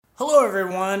Hello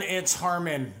everyone, it's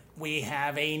Harmon. We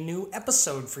have a new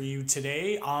episode for you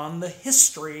today on the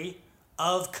history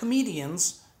of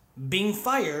comedians being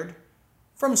fired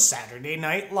from Saturday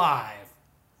Night Live.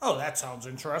 Oh, that sounds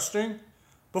interesting.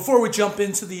 Before we jump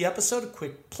into the episode, a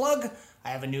quick plug. I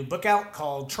have a new book out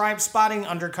called Tribe Spotting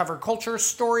Undercover Culture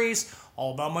Stories,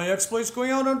 all about my exploits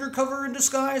going out undercover in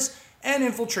disguise and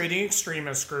infiltrating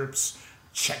extremist groups.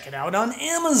 Check it out on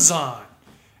Amazon.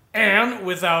 And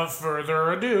without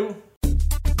further ado...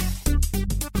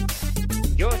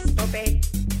 You're stupid.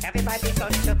 Everybody's so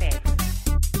stupid.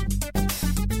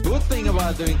 Good thing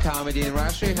about doing comedy in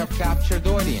Russia, you have captured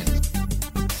audience.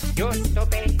 You're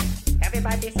stupid.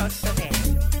 Everybody's so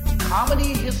stupid.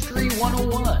 Comedy History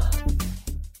 101.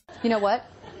 You know what?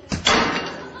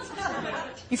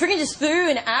 You freaking just threw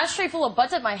an ashtray full of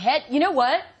butts at my head. You know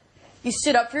what? You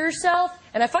stood up for yourself,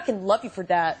 and I fucking love you for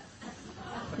that.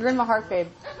 You're in my heart, babe.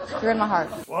 You're in my heart.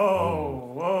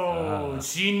 Whoa.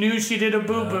 She knew she did a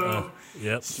boo-boo.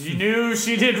 Yep. She knew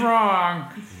she did wrong.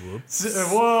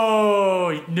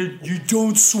 Whoa. You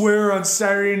don't swear on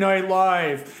Saturday Night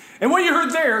Live. And what you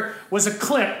heard there was a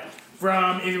clip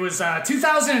from, it was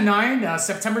 2009,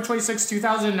 September 26,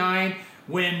 2009,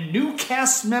 when new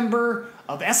cast member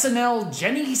of SNL,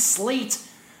 Jenny Slate,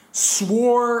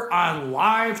 swore on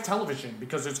live television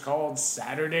because it's called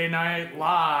Saturday Night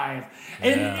Live.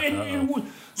 And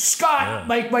Scott,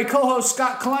 my co-host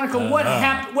Scott Kalanick,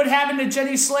 what happened to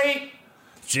Jenny Slate?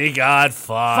 She got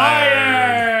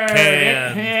fired.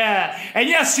 Yeah. And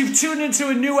yes, you've tuned into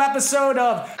a new episode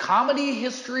of Comedy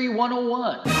History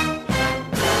 101,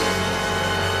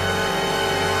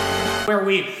 where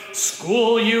we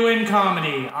school you in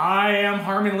comedy. I am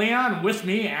Harmon Leon. With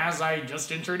me, as I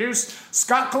just introduced,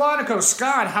 Scott Kalanick.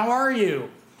 Scott, how are you?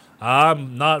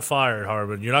 I'm not fired,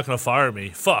 Harmon. You're not going to fire me.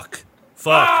 Fuck.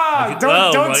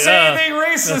 Don't say anything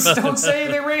racist. Don't say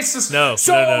anything racist. No.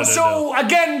 So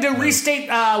again, to restate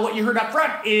what you heard up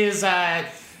front is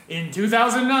in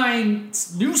 2009,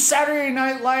 new Saturday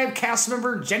Night Live cast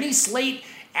member Jenny Slate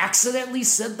accidentally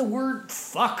said the word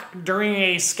fuck during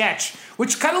a sketch,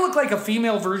 which kind of looked like a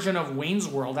female version of Wayne's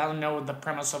World. I don't know the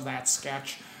premise of that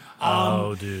sketch.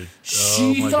 Dude.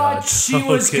 She thought she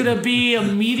was going to be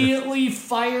immediately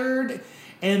fired,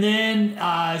 and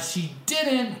then she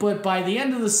didn't, but by the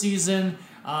end of the season,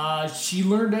 she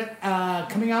learned it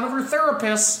coming out of her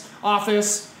therapist's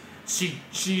office.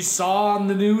 She saw on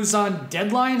the news on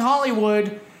Deadline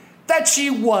Hollywood that she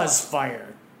was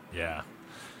fired. Yeah.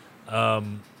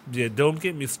 Yeah, don't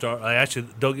get me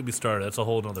started. Don't get me started. That's a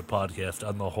whole nother podcast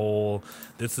on the whole.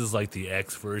 This is like the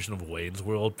X version of Wayne's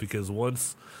World because I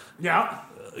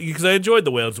enjoyed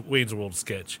the Wayne's World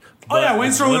sketch.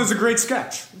 Wayne's World was a great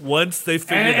sketch. Once they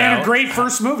figured out, and a great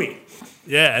first movie.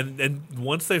 Yeah, and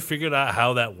once they figured out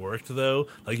how that worked, though,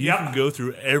 like you can go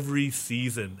through every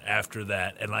season after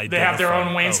that and identify. They have their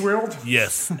own Wayne's World?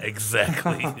 Yes,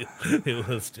 exactly. It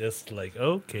was just like,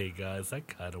 okay, guys, that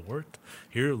kind of worked.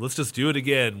 Here, let's just do it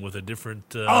again with a different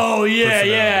personality.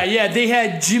 They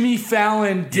had Jimmy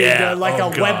Fallon did a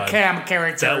webcam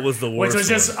character. That was the worst which was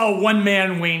just a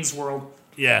one-man Wayne's World.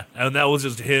 Yeah, and that was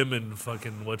just him and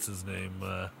fucking, what's his name,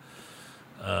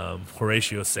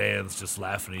 Horatio Sands just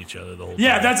laughing at each other the whole time.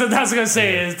 Yeah, that's what I was going to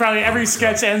say. Is probably every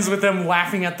sketch ends with them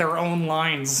laughing at their own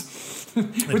lines,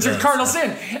 which is cardinal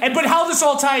sin. But how this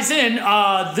all ties in,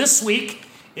 this week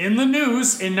in the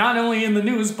news, and not only in the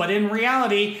news, but in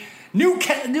reality, new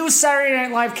Saturday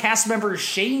Night Live cast member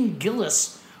Shane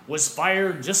Gillis was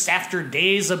fired just after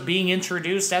days of being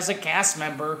introduced as a cast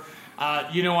member.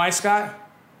 You know why, Scott?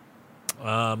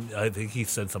 I think he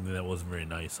said something that wasn't very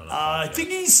nice on a podcast. I think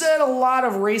he said a lot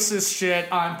of racist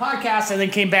shit on podcasts and then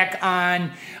came back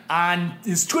on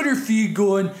his Twitter feed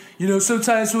going,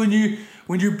 sometimes when you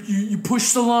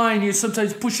push the line, you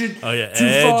sometimes push it too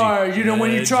edgy, far.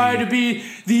 When you try to be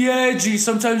the edgy,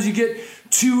 sometimes you get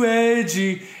too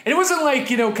edgy. And it wasn't like,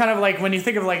 kind of like when you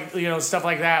think of stuff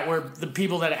like that where the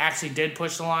people that actually did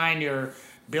push the line, your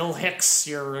Bill Hicks,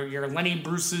 your Lenny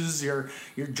Bruce's, your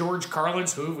George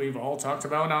Carlins, who we've all talked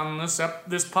about on this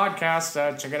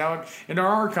podcast. Check it out in our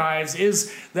archives.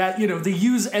 Is that they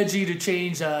use edgy to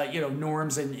change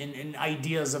norms and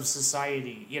ideas of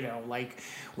society. Like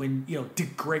when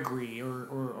Dick Gregory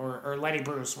or Lenny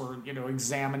Bruce were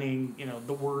examining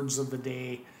the words of the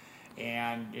day,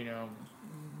 and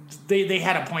they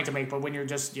had a point to make. But when you're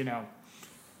just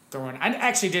throwing. I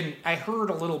actually didn't. I heard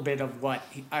a little bit of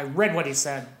I read what he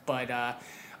said, but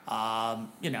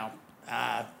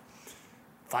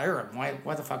fire him.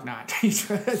 Why the fuck not?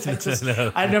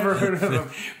 I've never heard of him.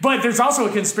 But there's also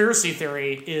a conspiracy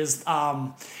theory is,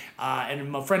 and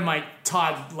my friend Mike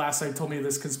Todd last night told me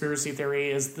this conspiracy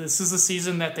theory is this is the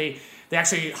season that they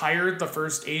actually hired the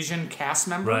first Asian cast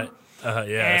member. Right. Yeah,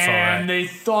 I saw and that. they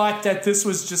thought that this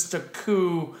was just a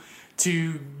coup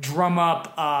to drum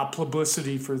up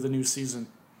publicity for the new season.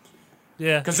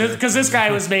 Yeah. Because this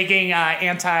guy was making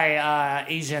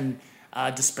anti-Asian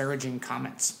disparaging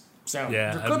comments. So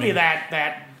Yeah, there I could be mean-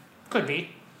 that could be.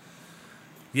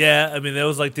 Yeah, I mean, that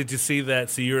was like, did you see that?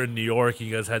 So you're in New York,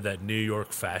 you guys had that New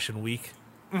York Fashion Week.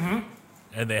 Mm-hmm.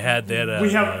 And they had that.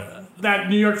 We have that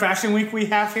New York Fashion Week we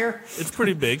have here. It's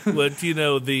pretty big, but you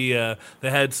know they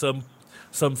had some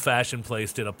fashion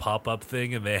place did a pop up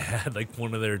thing, and they had like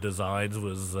one of their designs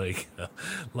was like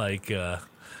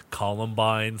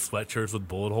Columbine sweatshirts with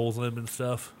bullet holes in them and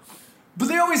stuff. But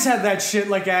they always had that shit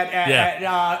like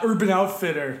at Urban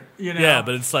Outfitter, you know. Yeah,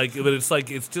 but it's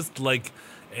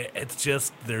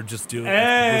just they're just doing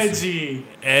edgy publicity,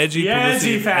 edgy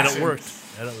and fashion.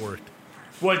 And it worked.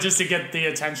 What, just to get the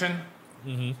attention?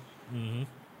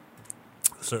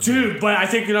 Certainly. Dude, but I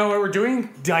think you know what we're doing?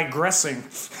 Digressing.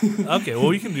 Okay, well,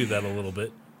 we can do that a little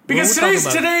bit. Because Well, we're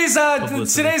talking about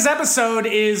publicity. today's episode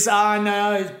is on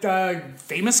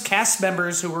famous cast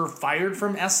members who were fired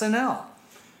from SNL.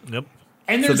 Yep.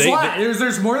 And So there's they- a lot.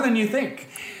 There's more than you think.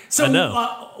 So I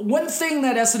know. one thing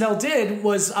that SNL did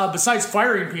was, besides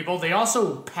firing people, they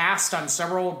also passed on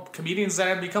several comedians that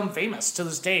have become famous to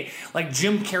this day. Like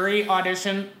Jim Carrey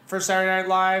auditioned for Saturday Night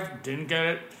Live, didn't get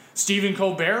it. Stephen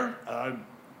Colbert,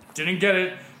 didn't get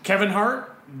it. Kevin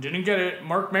Hart, didn't get it.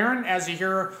 Mark Maron, as you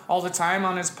hear all the time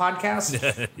on his podcast,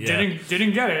 Yeah.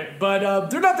 didn't get it. But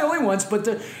they're not the only ones. But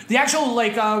the actual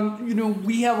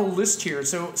we have a list here.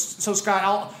 So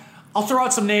Scott, I'll throw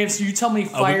out some names. You tell me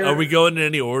fire. Are we going in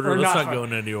any order? or Let's not not go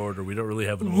in any order. We don't really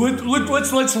have an Let, order.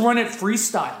 let's run it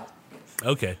freestyle.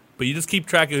 Okay, but you just keep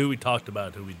track of who we talked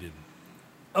about, who we didn't.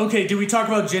 Okay, did we talk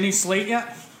about Jenny Slate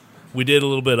yet? We did a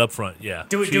little bit up front, yeah.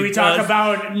 Do we talk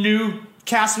about new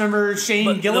cast member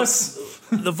Shane Gillis?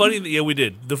 The funny thing, yeah, we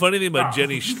did. The funny thing about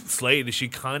Jenny Slate is she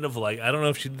kind of like, I don't know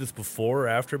if she did this before or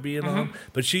after being on,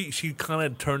 but she kind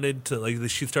of turned into like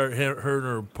she started her and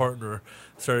her partner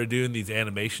started doing these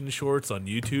animation shorts on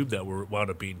YouTube that wound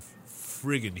up being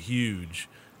friggin' huge.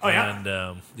 Oh, yeah?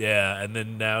 And and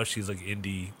then now she's like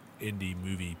indie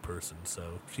movie person,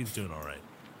 so she's doing all right.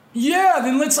 Yeah,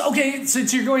 then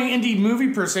since you're going indie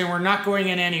movie person, we're not going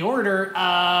in any order.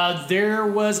 There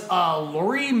was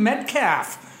Laurie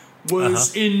Metcalf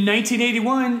was in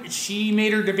 1981. She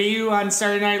made her debut on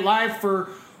Saturday Night Live for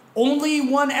only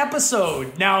one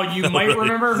episode. Now, you might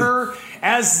remember her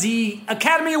as the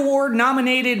Academy Award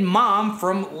nominated mom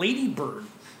from Lady Bird.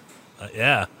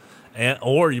 Yeah,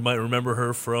 or you might remember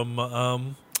her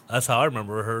from. That's how I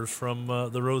remember her from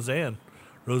the Roseanne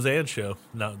show.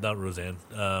 Not Roseanne.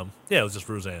 It was just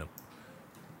Roseanne.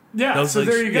 Yeah, That was so like,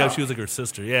 there you go. Yeah, she was like her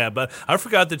sister. Yeah, but I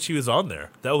forgot that she was on there.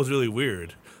 That was really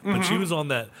weird. But she was on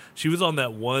that. She was on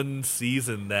that one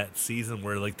season. That season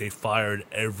where like they fired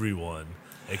everyone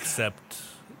except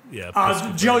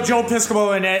Piscopo. Joe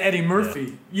Piscopo and Eddie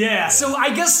Murphy. Yeah. So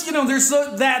I guess there's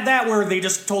that where they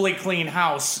just totally clean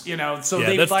house. So Yeah,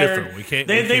 they that's fired. different. We can't-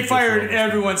 They we can't fired just roll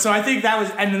everyone. So I think that was,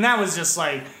 and then that was just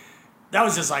like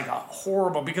a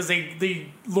horrible because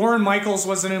they Lauren Michaels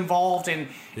wasn't involved and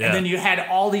then you had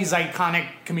all these iconic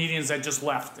comedians that just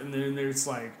left and then there's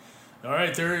like, all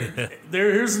right,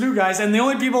 here's the new guys, and the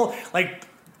only people like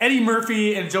Eddie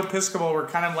Murphy and Joe Piscopo were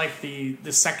kind of like the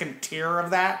second tier of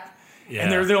that. Yeah.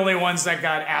 And they're the only ones that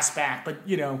got asked back. But,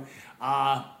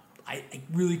 I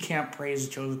really can't praise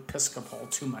Joe Piscopo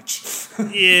too much.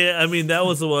 Yeah, I mean that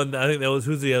was the one. I think that was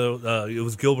who's the other. It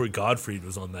was Gilbert Gottfried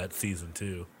was on that season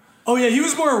too. Oh, yeah, he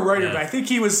was more a writer, Yeah. but I think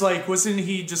he was like, wasn't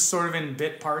he just sort of in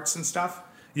bit parts and stuff?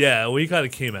 Yeah, well, he kind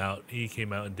of came out. He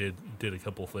came out and did a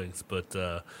couple things, but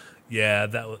yeah,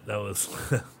 that was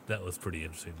that was pretty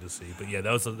interesting to see. But yeah,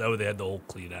 that was they had the whole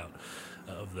clean out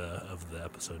of the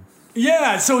episode.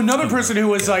 Yeah, so another person who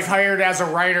was like hired as a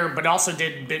writer but also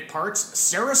did bit parts,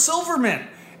 Sarah Silverman.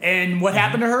 And what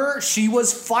happened to her? She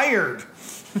was fired.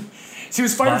 She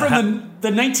was fired from the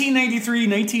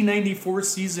 1993-1994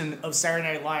 season of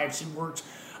Saturday Night Live. She worked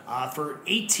for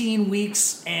 18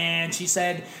 weeks, and she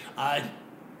said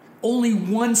only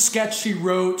one sketch she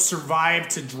wrote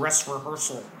survived to dress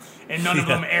rehearsal, and none of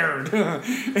them aired.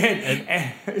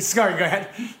 Sorry, go ahead.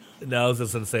 No, I was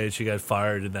just going to say she got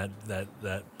fired in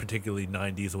that particularly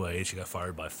 90s way. She got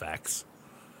fired by fax.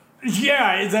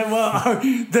 Yeah,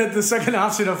 the second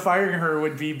option of firing her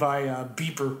would be by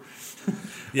beeper.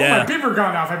 Yeah. Oh, my beeper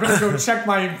gone off. I better go check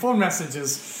my phone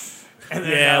messages. And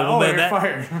then, Yeah, well, man, you're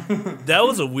fired. that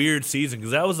was a weird season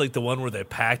because that was like the one where they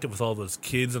packed it with all those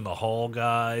kids in the hall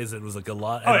guys. It was like a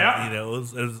lot. Oh, yeah? You know, it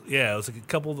was like a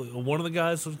couple. One of the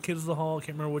guys was kids in the hall. I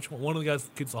can't remember which one. One of the guys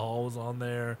kids in the hall was on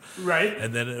there. Right.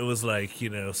 And then it was like, you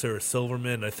know, Sarah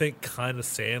Silverman. I think kind of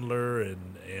Sandler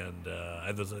and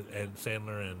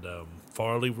Sandler and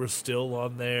Farley were still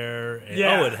on there. And,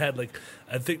 Yeah. Oh, it had like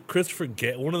I think Christopher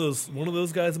one of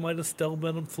those guys might have still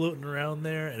been floating around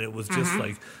there, and it was just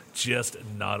like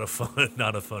not a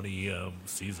funny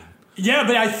season. Yeah,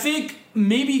 but I think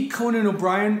maybe Conan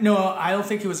O'Brien. No, I don't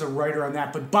think he was a writer on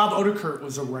that. But Bob Odenkirk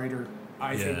was a writer,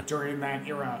 I think, during that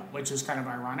era, which is kind of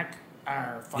ironic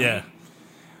or funny. Yeah.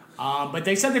 But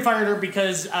they said they fired her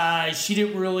because she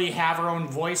didn't really have her own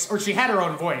voice, or she had her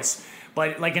own voice,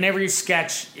 but like in every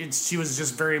sketch, she was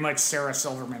just very much Sarah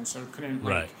Silverman, so couldn't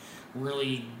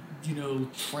really,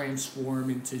 transform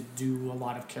into do a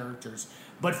lot of characters.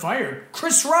 But fired.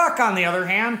 Chris Rock, on the other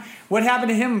hand, what happened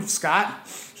to him, Scott?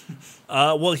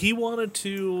 Well, he wanted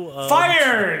to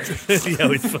Fired. Yeah,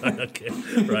 we fired. Okay,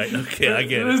 right. Okay, I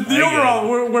get it. The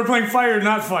overall, we're playing fired,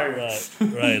 not fired.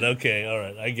 Right. Okay. All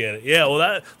right. I get it. Yeah.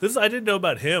 Well, this I didn't know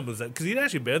about him was that because he'd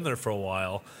actually been there for a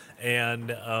while, and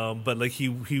but like he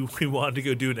wanted to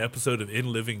go do an episode of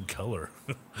In Living Color.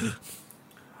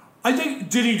 I think,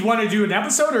 did he want to do an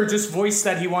episode or just voice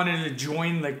that he wanted to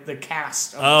join the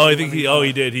cast? I think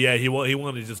he did. Yeah, he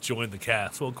wanted to just join the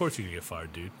cast. Well, of course you can get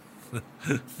fired, dude.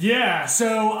 Yeah,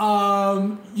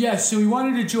 so he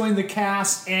wanted to join the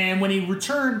cast, and when he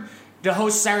returned to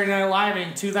host Saturday Night Live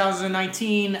in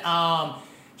 2019,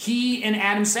 he and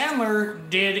Adam Sandler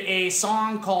did a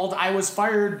song called "I Was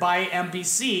Fired" by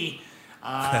NBC.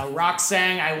 Rock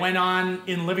sang "I Went On"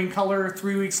 in living color.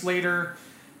 3 weeks later,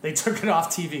 they took it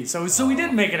off TV. So he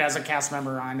did make it as a cast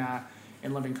member on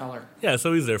in living color. Yeah,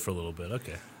 so he's there for a little bit.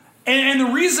 Okay. And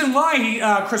the reason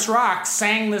why Chris Rock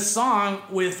sang this song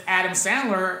with Adam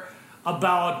Sandler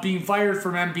about being fired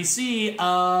from NBC,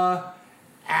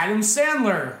 Adam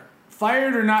Sandler,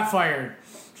 fired or not fired?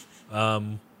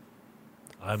 I'm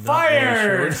fired. Not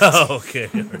really sure. Oh, okay.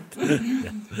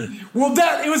 Well,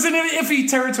 it was an iffy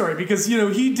territory because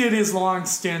he did his long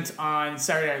stint on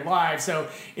Saturday Night Live. So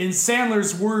in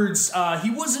Sandler's words, he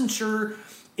wasn't sure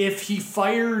if he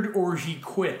fired or he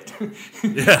quit.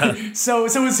 Yeah. So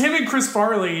it was him and Chris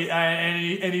Farley,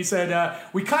 and he said,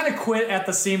 we kind of quit at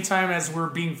the same time as we're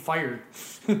being fired.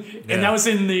 And that was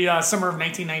in the summer of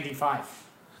 1995.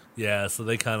 Yeah, so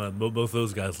they kind of both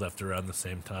those guys left around the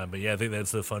same time. But yeah, I think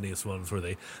that's the funniest ones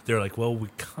where they're like, well, we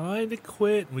kind of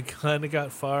quit, we kind of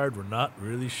got fired, we're not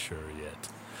really sure yet.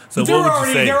 So what would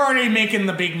you say? They're already making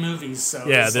the big movies, so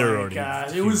yeah, they're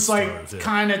already. It was like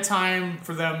kind of time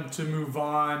for them to move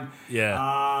on.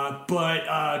 Yeah.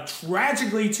 But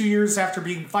tragically, 2 years after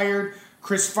being fired,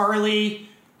 Chris Farley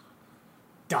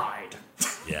died.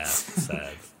 Yeah,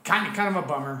 sad. Kind of a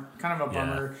bummer.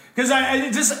 Because I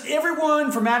just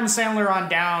everyone from Adam Sandler on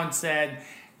down said,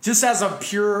 just as a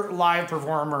pure live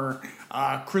performer,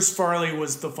 Chris Farley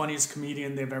was the funniest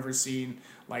comedian they've ever seen.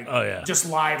 Like, just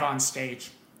live on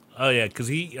stage. Oh yeah, because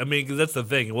that's the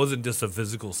thing. It wasn't just the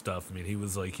physical stuff. I mean, he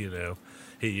was like,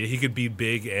 he could be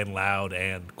big and loud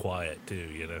and quiet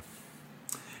too.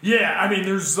 Yeah, I mean,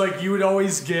 there's like you would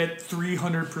always get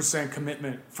 300%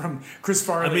 commitment from Chris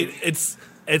Farley. I mean,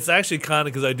 it's actually kind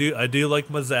of because I do like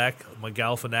my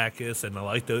Galifianakis, and I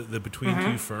like the Between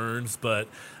Two Ferns, but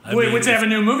which they have a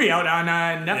new movie out on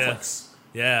Netflix.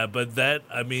 Yeah, but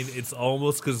it's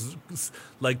almost because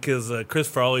Chris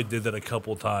Farley did that a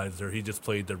couple times, where he just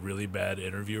played the really bad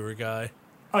interviewer guy.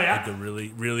 Oh yeah, like the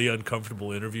really really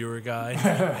uncomfortable interviewer guy,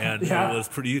 and it was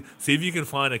pretty. See if you can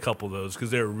find a couple of those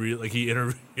because they're really like he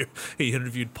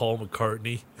interviewed Paul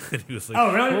McCartney, and he was like,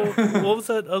 "Oh really? Well, what was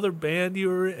that other band you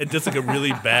were in?" And just like a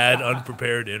really bad,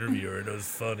 unprepared interviewer, and it was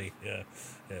funny. Yeah,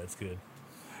 it's good.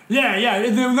 Yeah.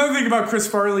 And another thing about Chris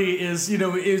Farley is,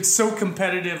 it's so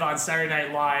competitive on Saturday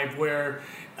Night Live where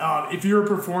if you're a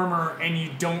performer and you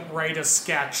don't write a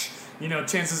sketch,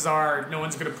 chances are no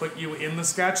one's going to put you in the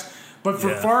sketch. But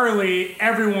for Farley,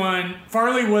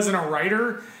 Farley wasn't a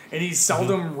writer and he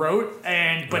seldom wrote,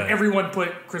 but everyone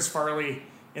put Chris Farley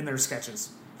in their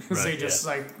sketches. Because they just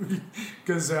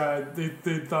because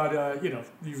they thought,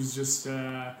 he was just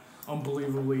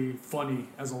unbelievably funny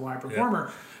as a live performer.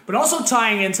 Yeah. But also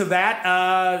tying into that,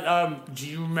 do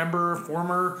you remember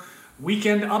former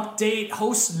Weekend Update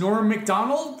host Norm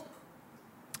Macdonald?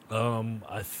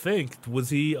 I think, was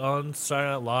he on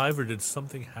Saturday Night Live or did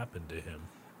something happen to him?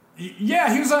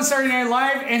 Yeah, he was on Saturday Night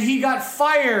Live and he got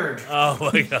fired.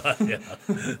 Oh my God,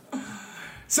 yeah.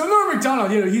 So Norm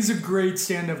Macdonald, he's a great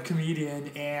stand-up comedian,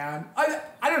 and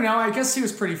I don't know. I guess he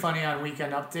was pretty funny on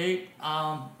Weekend Update.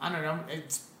 I don't know.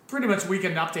 It's pretty much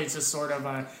Weekend Update's just sort of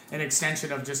an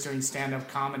extension of just doing stand-up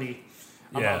comedy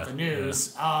about the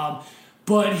news. Yeah.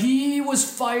 But he was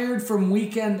fired from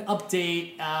Weekend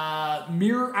Update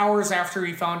mere hours after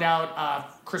he found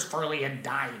out Chris Farley had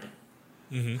died.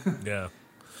 Mm-hmm. Yeah.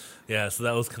 Yeah, so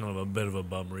that was kind of a bit of a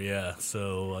bummer, yeah.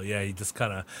 So, he just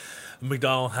kind of...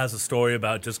 McDonald has a story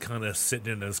about just kind of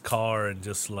sitting in his car and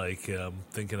just, like,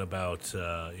 thinking about,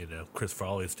 Chris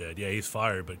Farley's dead. Yeah, he's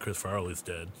fired, but Chris Farley's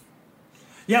dead.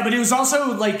 Yeah, but it was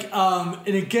also, like,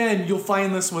 and again, you'll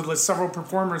find this with several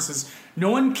performers, is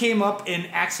no one came up and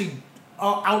actually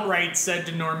outright said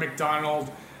to Norm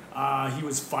Macdonald he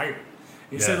was fired.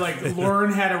 He said, like,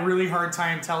 Lauren had a really hard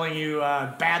time telling you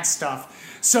bad stuff.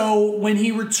 So when he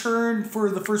returned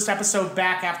for the first episode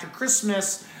back after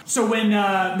Christmas, so when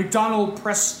Macdonald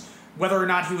pressed whether or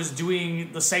not he was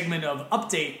doing the segment of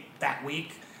Update that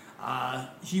week,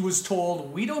 he was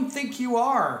told, "We don't think you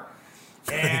are."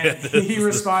 And he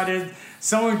responded,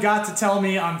 "Someone got to tell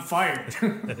me I'm fired."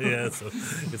 Yeah, so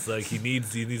it's like you need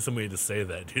somebody to say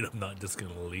that, dude. I'm not just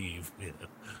gonna leave. You know?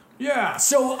 Yeah.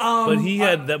 So, but he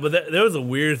had that. But there was a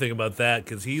weird thing about that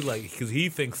because he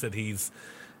thinks that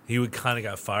he would kind of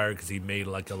got fired because he made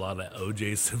like a lot of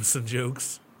O.J. Simpson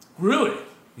jokes. Really?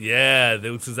 Yeah,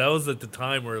 that was at the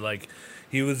time where like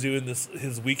he was doing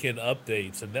his weekend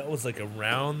updates, and that was like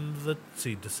around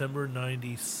December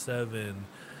 '97.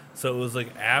 So it was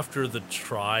like after the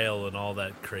trial and all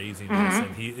that craziness,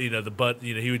 and he,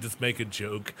 he would just make a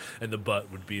joke, and the butt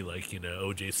would be like,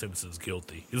 O.J. Simpson's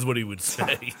guilty, is what he would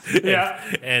say. Yeah,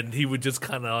 and he would just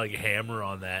kind of like hammer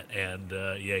on that, and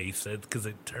he said because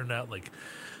it turned out like.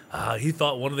 He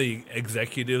thought one of the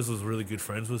executives was really good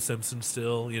friends with Simpson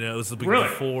still. It was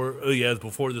before. Oh yeah, it was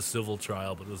before the civil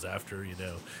trial, but it was after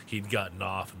he'd gotten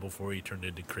off and before he turned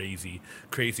into crazy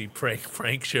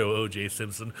prank show O.J.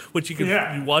 Simpson, which you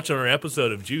can watch on our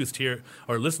episode of Juiced here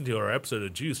or listen to our episode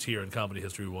of Juiced here in Comedy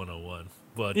History 101.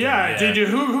 But did you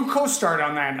who co-starred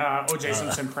on that O.J.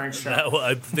 Simpson prank show?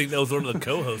 I think that was one of the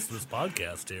co-hosts of this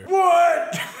podcast here.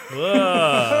 What?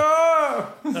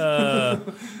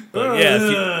 But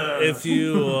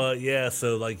yeah,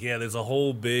 so there's a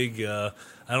whole big. I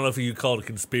don't know if you call it a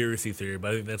conspiracy theory,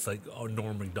 but I think that's like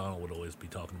Norm Macdonald would always be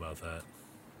talking about that.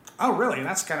 Oh, really?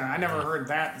 That's kind of I never heard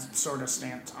that sort of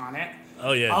stance on it.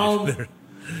 Oh yeah,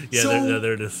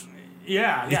 there it is.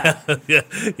 Yeah.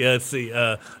 Let's see,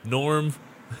 Norm.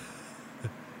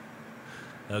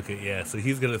 Okay, yeah. So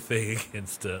he's got a thing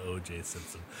against O.J.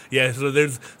 Simpson. Yeah,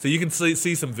 so you can see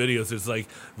some videos. There's like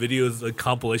videos, like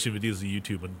compilation videos of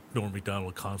YouTube, and Norm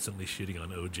Macdonald constantly shitting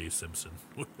on O.J. Simpson.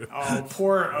 Oh,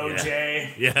 poor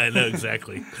O.J. Yeah, I know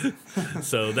exactly.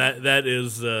 So that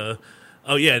is. Oh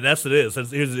yeah, that's what it is.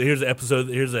 Here's the episode.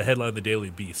 Here's a headline of the Daily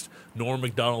Beast. Norm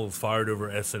Macdonald was fired over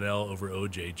SNL over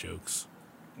O.J. jokes.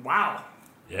 Wow.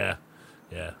 Yeah.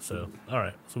 So all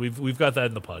right. So we've got that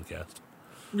in the podcast.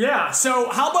 Yeah. So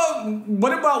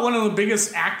what about one of the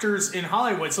biggest actors in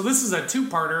Hollywood? So this is a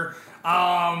two-parter.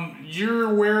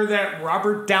 You're aware that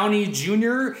Robert Downey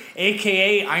Jr.,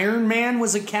 a.k.a. Iron Man,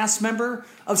 was a cast member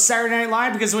of Saturday Night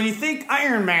Live? Because when you think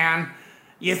Iron Man,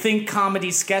 you think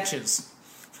comedy sketches.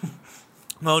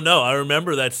 Oh no, I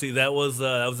remember that. See, that was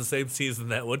the same season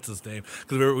that what's his name?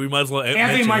 Because we might as well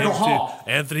Anthony Michael Hall.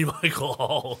 Anthony Michael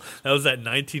Hall. That was that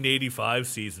 1985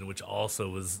 season, which also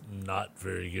was not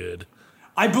very good.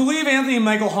 I believe Anthony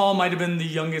Michael Hall might have been the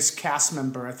youngest cast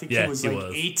member. I think he was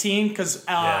 18 because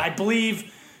I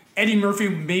believe Eddie Murphy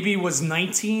maybe was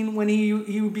 19 when he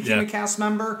became a cast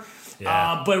member.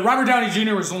 Yeah. But Robert Downey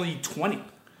Jr. was only 20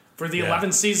 for the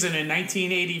 11th season in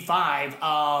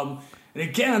 1985. And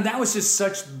again, that was just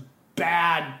such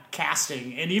bad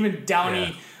casting. And even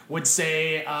Downey would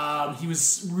say he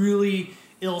was really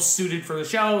ill-suited for the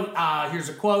show. Here's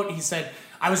a quote. He said,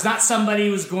 "I was not somebody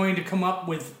who was going to come up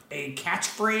with a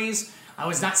catchphrase. I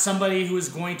was not somebody who was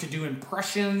going to do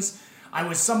impressions. I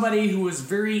was somebody who was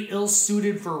very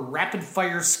ill-suited for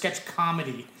rapid-fire sketch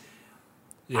comedy."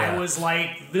 Yeah. I was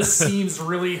like, this seems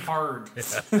really hard.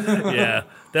 Yeah,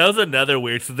 that was another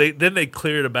weird. So they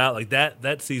cleared them out like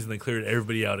that season. They cleared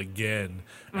everybody out again,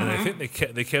 and I think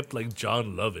they kept like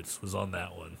John Lovitz was on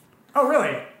that one. Oh,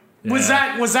 really?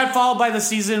 Yeah. Was that followed by the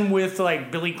season with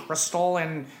like Billy Crystal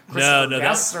and Crystal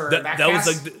Guest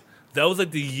that was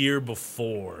like the year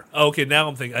before. Oh, okay, now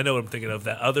I'm thinking. I know what I'm thinking of.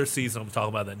 That other season I'm talking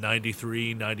about, that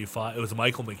 93, 95. It was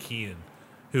Michael McKean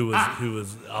who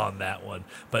was on that one.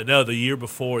 But no, the year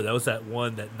before, that was that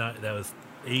one that was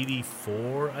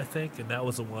 '84, I think, and that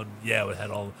was the one. Yeah, it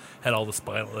had all the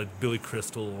spinal, like Billy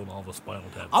Crystal and all the Spinal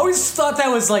Tap. I always thought that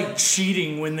was like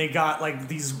cheating when they got like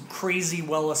these crazy,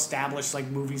 well-established like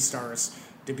movie stars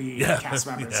to be cast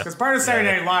members. Because part of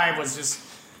Saturday Night Live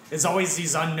is always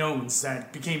these unknowns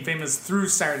that became famous through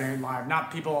Saturday Night Live,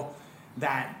 not people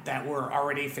that were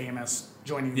already famous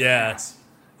joining the cast.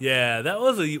 Yeah, that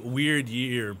was a weird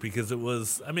year because it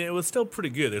was still pretty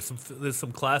good. There's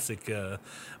some classic,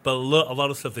 but a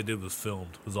lot of stuff they did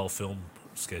was all film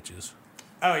sketches.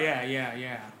 Oh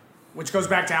yeah. Which goes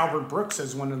back to Albert Brooks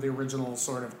as one of the original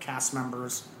sort of cast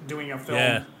members doing a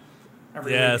film.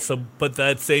 Every week. So but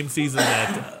that same season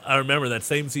that I remember that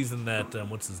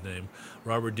what's his name,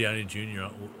 Robert Downey Jr.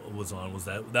 was on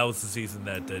that was the season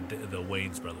that the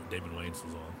Wayans brother Damon Wayans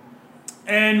was on.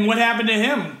 And what happened to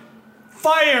him?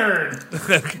 Fired.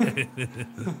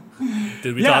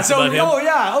 Did we talk about him? Oh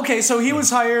yeah, okay. So he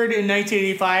was hired in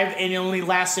 1985, and it only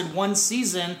lasted one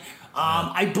season.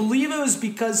 I believe it was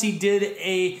because he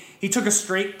took a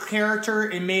straight character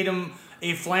and made him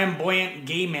a flamboyant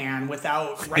gay man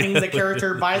without running the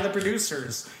character by the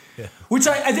producers. Yeah. Which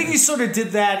I think he sort of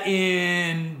did that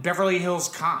in Beverly Hills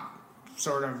Cop.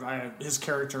 Sort of his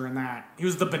character in that. He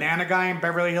was the banana guy in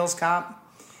Beverly Hills Cop.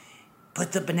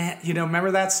 But the banana,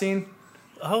 remember that scene?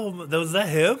 Oh, was that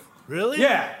him? Really?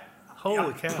 Yeah.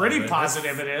 Holy cow. Pretty man.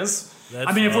 positive it is.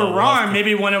 I mean, if we're wrong,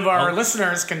 maybe one of our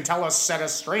listeners can set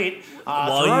us straight through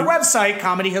our website,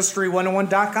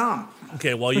 comedyhistory101.com.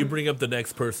 Okay, while you bring up the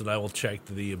next person, I will check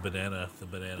the banana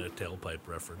tailpipe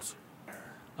reference.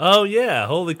 Oh yeah,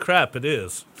 holy crap, it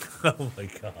is. Oh my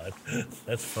god,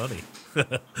 that's funny.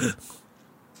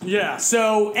 Yeah,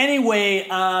 so anyway,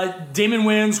 Damon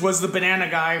Wayans was the banana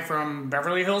guy from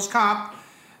Beverly Hills Cop,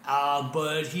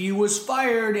 but he was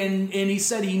fired, and he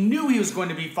said he knew he was going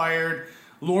to be fired.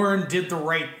 Lauren did the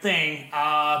right thing,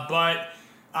 but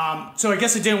so I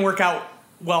guess it didn't work out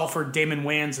well for Damon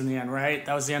Wayans in the end, right?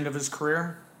 That was the end of his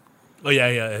career? Oh,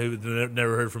 yeah.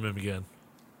 Never heard from him again.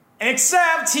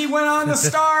 Except he went on to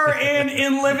star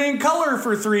in Living Color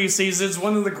for 3 seasons,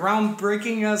 one of the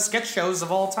groundbreaking sketch shows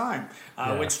of all time,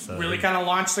 which really kind of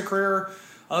launched the career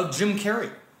of Jim Carrey.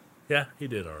 Yeah, he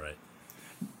did all right.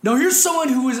 Now, here's someone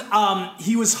who was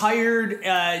he was hired.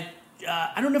 I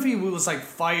don't know if he was like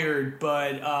fired,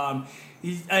 but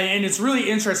and it's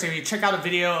really interesting. You check out a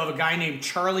video of a guy named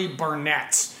Charlie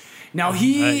Barnett. Now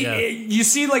you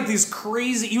see like these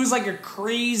crazy. He was like a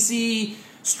crazy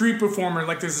street performer.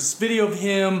 Like there's this video of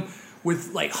him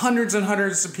with like hundreds and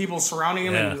hundreds of people surrounding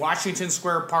him in Washington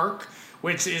Square Park,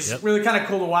 which is really kind of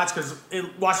cool to watch because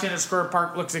Washington Square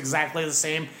Park looks exactly the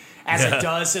same as it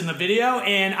does in the video.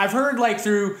 And I've heard like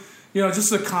through just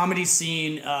the comedy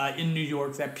scene in New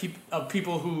York that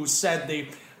people who said they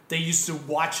used to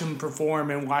watch him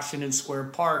perform in Washington Square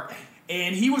Park,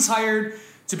 and he was hired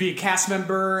to be a cast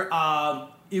member.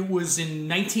 It was in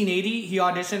 1980 he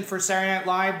auditioned for Saturday Night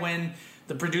Live when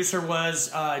the producer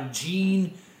was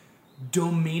Gene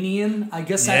Domanian. I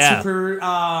guess that's who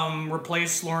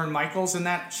replaced Lorne Michaels in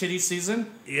that shitty season.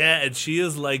 Yeah, and she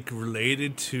is like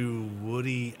related to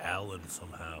Woody Allen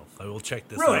somehow. I will check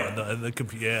this out on the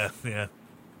computer. Yeah.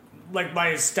 Like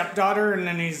my stepdaughter, and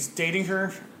then he's dating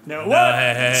her. No, what?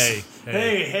 Hey.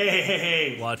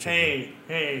 Watch it.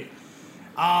 Hey.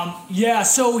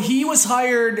 So he was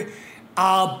hired,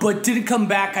 but didn't come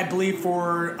back, I believe,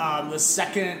 for the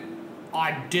second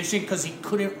audition because he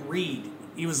couldn't read.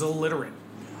 He was illiterate.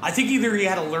 I think either he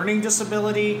had a learning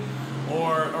disability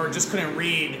or just couldn't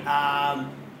read.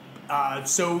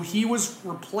 So he was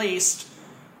replaced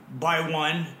by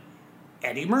one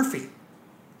Eddie Murphy.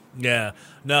 Yeah.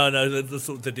 No,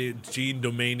 the Gene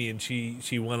Domanian,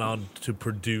 she went on to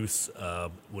produce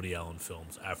Woody Allen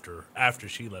films after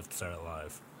she left Saturday Night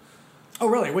Live. Oh,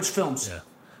 really? Which films?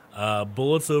 Yeah.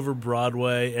 Bullets Over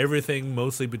Broadway, everything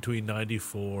mostly between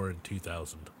 94 and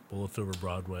 2000. Bullets Over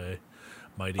Broadway,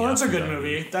 Mighty Oh, that's a good Aphrodite.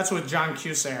 movie. That's with John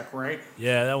Cusack, right?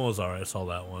 Yeah, that one was all right. I saw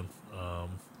that one.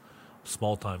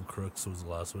 Small Time Crooks was the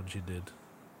last one she did.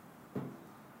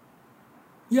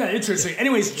 Yeah, interesting.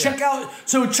 Anyways, check out.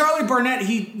 So Charlie Barnett,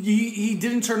 he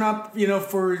didn't turn up,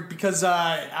 because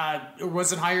or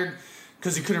wasn't hired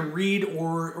because he couldn't read,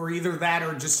 or either that,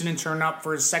 or just didn't turn up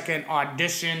for his second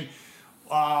audition.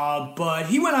 But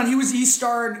he went on.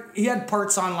 He had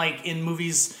parts on like in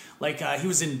movies, like he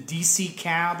was in DC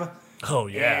Cab. Oh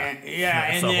yeah,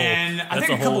 and then I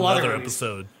think a couple other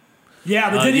episode.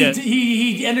 Yeah, but then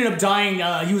he ended up dying.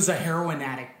 He was a heroin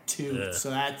addict too,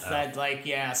 so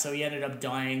So he ended up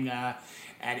dying at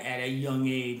a young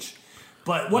age.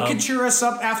 But what could cheer us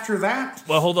up after that?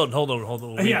 Well, hold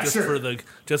on. Yeah, just sure. for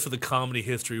the Comedy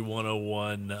History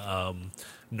 101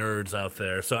 nerds out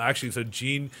there. So actually,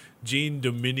 Jean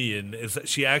Dominion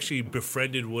she actually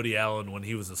befriended Woody Allen when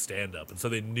he was a stand-up, and so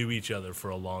they knew each other for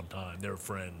a long time. They were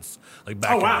friends, like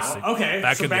back. Oh wow! Okay,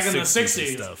 back so in back in the 60s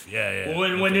 '60s. stuff. Yeah.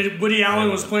 When Woody Allen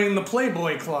was playing the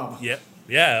Playboy Club. Yep.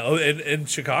 Yeah. Oh, in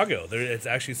Chicago, it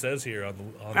actually says here on the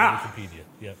Wikipedia.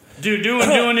 Yep. Dude,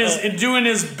 doing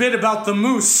his bit about the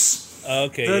moose.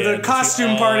 Okay. The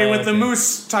costume party with the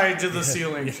moose tied to the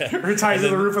ceiling or tied to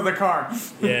the roof of the car.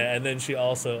 Yeah, and then she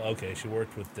also she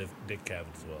worked with Dick Cavett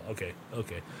as well. Okay.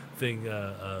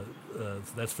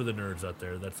 That's for the nerds out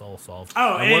there. That's all solved.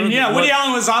 Oh, Woody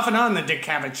Allen was off and on the Dick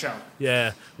Cavett show.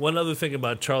 Yeah. One other thing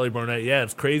about Charlie Barnett. Yeah,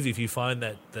 it's crazy if you find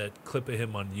that clip of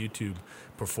him on YouTube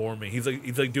performing. He's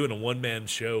like doing a one-man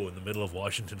show in the middle of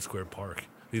Washington Square Park.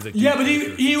 He's like, yeah, but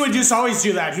he would just always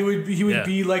do that. He would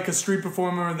be like a street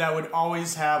performer that would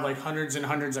always have like hundreds and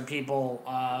hundreds of people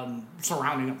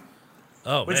surrounding him.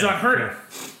 Oh, which is man. unheard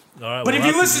of. All right, But if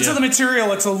you listen to the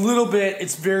material,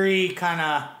 it's very kind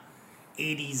of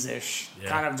 80s-ish,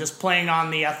 kind of just playing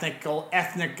on the ethnic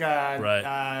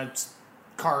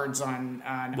cards on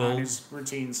his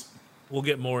routines. We'll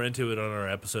get more into it on our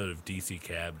episode of DC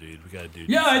Cab, dude. We got to do.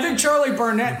 Yeah, I think Charlie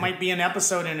Barnett might be an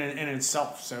episode in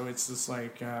itself. So it's just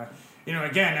like,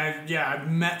 again,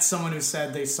 I've met someone who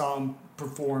said they saw him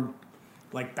perform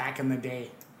like back in the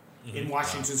day in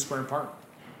Washington Square Park.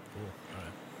 Cool. All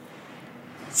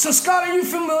right. So, Scott, are you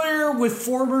familiar with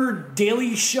former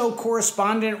Daily Show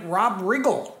correspondent Rob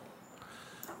Riggle?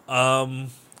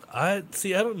 I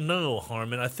don't know,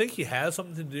 Harmon. I think he has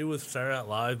something to do with Saturday Night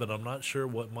Live, but I'm not sure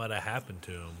what might have happened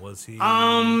to him. Was he?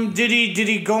 Did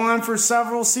he go on for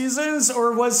several seasons,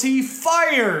 or was he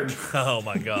fired? Oh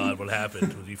my God, what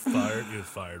happened? Was he fired? He was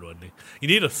fired, wasn't he? You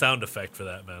need a sound effect for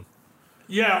that, man.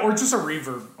 Yeah, or just a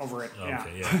reverb over it.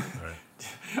 Okay, yeah,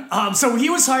 all right. So he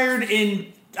was hired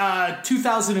in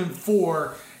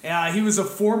 2004. He was a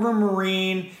former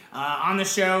Marine. On the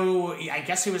show, I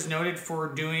guess he was noted for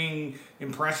doing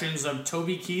impressions of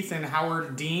Toby Keith and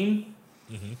Howard Dean.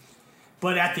 Mm-hmm.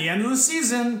 But at the end of the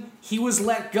season, he was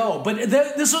let go. But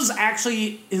this was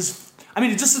actually his... I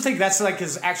mean, just to think that's like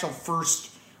his actual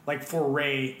first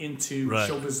foray into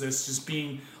show business, just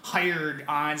being hired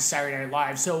on Saturday Night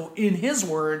Live. So in his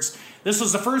words, this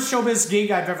was the first showbiz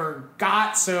gig I've ever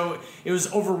got, so it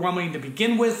was overwhelming to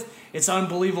begin with. It's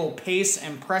unbelievable pace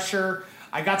and pressure.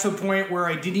 I got to a point where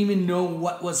I didn't even know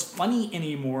what was funny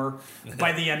anymore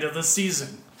by the end of the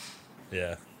season.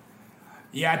 Yeah.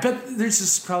 Yeah, I bet there's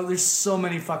so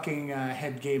many fucking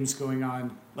head games going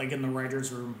on, like in the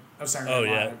writers' room of Saturday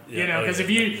Night Live. Yeah. You know,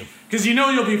 because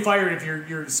you'll be fired if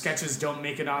your sketches don't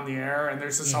make it on the air, and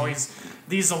there's just always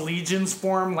these legions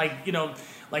form. I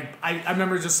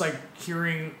remember just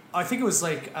hearing. I think it was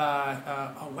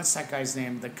what's that guy's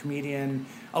name? The comedian.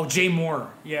 Oh, Jay Moore.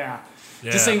 Yeah.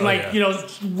 Just saying,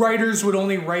 writers would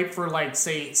only write for,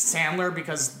 say, Sandler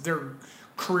because their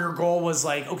career goal was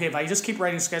okay, if I just keep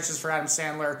writing sketches for Adam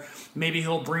Sandler, maybe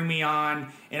he'll bring me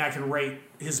on and I can write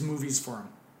his movies for him.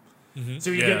 Mm-hmm.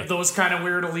 So you get those kind of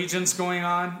weird allegiance going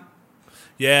on.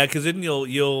 Yeah, because then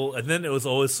you'll and then it was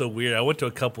always so weird. I went to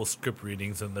a couple script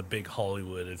readings in the big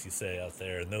Hollywood, as you say, out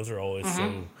there, and those are always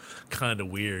so kind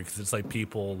of weird because it's like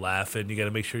people laughing. You got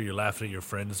to make sure you're laughing at your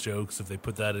friends' jokes if they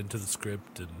put that into the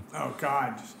script. And oh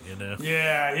God, you know,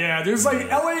 yeah. There's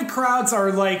LA crowds are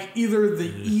either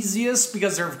the easiest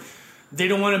because they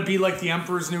don't want to be like the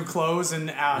Emperor's New Clothes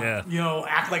and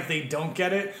act like they don't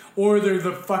get it, or they're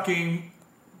the fucking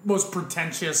most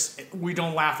pretentious. We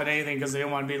don't laugh at anything because they don't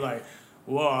want to be like.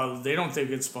 Well, they don't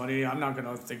think it's funny. I'm not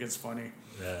gonna think it's funny.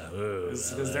 Yeah,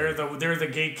 because they're the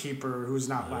gatekeeper who's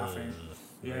not laughing.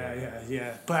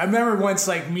 Yeah. But I remember once,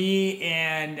 me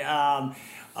and Adam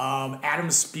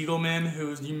Spiegelman,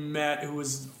 who you met, who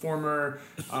was former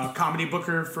comedy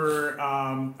booker for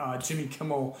Jimmy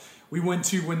Kimmel. We went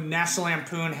to when National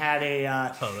Lampoon had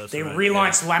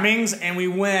relaunched Lemmings, and we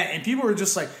went, and people were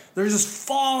just they're just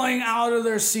falling out of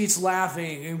their seats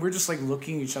laughing, and we're just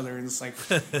looking at each other, and it's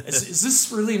is this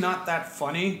really not that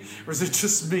funny, or is it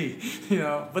just me? You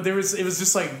know? But it was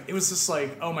just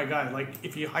oh my God,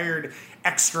 if you hired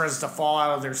extras to fall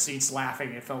out of their seats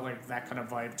laughing, it felt like that kind of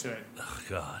vibe to it. Oh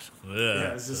God.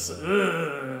 Yeah, it's just.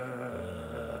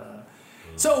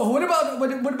 So what about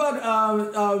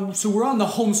so we're on the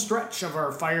home stretch of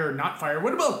our fire or not fire.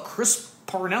 What about Chris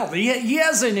Parnell? He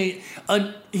has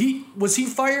was he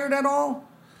fired at all?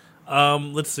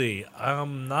 Let's see.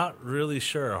 I'm not really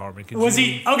sure, Harmon. Was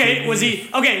he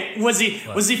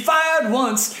fired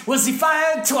once? Was he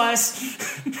fired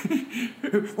twice?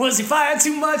 Was he fired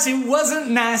too much? It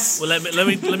wasn't nice. Well, let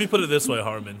me put it this way,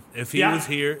 Harmon. If he was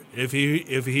here, if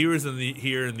he was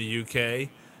here in the UK,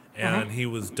 and he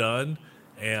was done.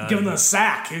 And Give him the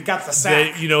sack. He got the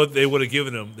sack. they would have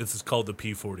given him. This is called the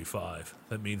P45.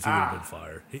 That means he would have been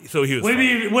fired. So he was.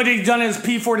 Would he done his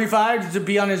P45 to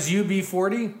be on his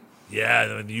UB40? Yeah,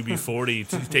 the UB40.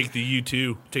 To take the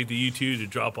U2. Take the U2 to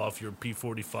drop off your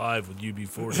P45 with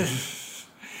UB40.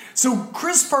 So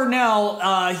Chris Parnell,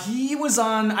 he was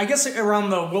on, I guess, around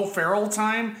the Will Ferrell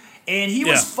time, and he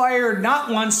was fired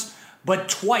not once but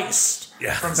twice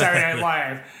from Saturday Night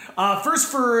Live. First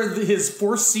for his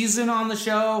fourth season on the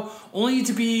show, only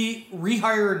to be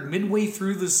rehired midway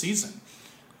through the season.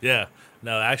 Yeah.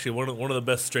 No, actually, one of the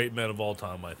best straight men of all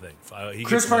time, I think.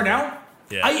 Chris Parnell?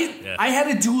 Yeah. I had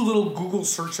to do a little Google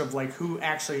search of like who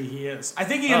actually he is. I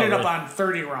think he ended up on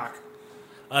 30 Rock.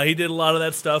 He did a lot of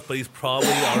that stuff, but he's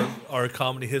probably our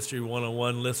Comedy History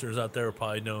 101 listeners out there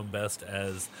probably know him best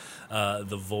as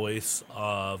the voice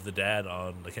of the dad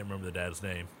on, I can't remember the dad's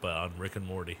name, but on Rick and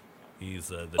Morty. He's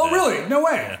the Oh, dad. really? No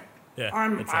way. Yeah.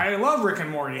 I love Rick and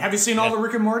Morty. Have you seen all the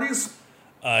Rick and Mortys?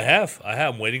 I have.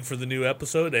 I'm waiting for the new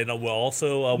episode, and we'll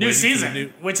also New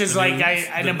season, which is like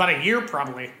in about a year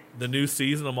probably. The new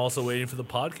season. I'm also waiting for the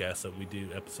podcast that we do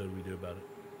about it.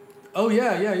 Oh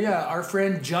yeah. Our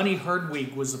friend Johnny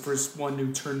Hardwig was the first one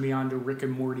who turned me on to Rick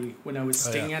and Morty when I was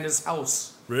staying at his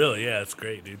house. Really? Yeah, it's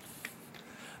great, dude.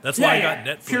 That's why I got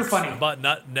Netflix. Pure funny. I bought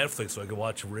not Netflix so I could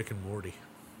watch Rick and Morty.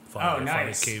 Finally, nice. I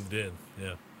finally caved in.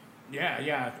 Yeah.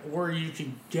 Yeah. Or you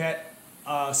could get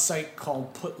a site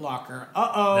called Putlocker.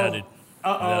 No, dude.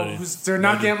 They're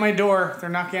knocking at my door. They're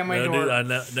knocking at my door. Dude,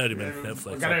 no, dude, man.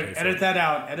 Netflix. We gotta edit that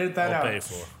out. I'll pay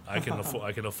for it. I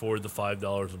can afford the $5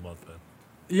 a month, man.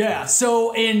 Yeah.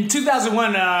 So in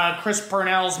 2001, Chris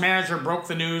Parnell's manager broke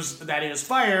the news that he was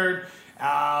fired,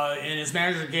 and his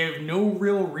manager gave no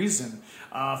real reason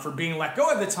for being let go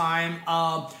at the time.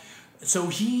 So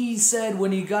he said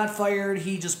when he got fired,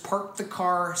 he just parked the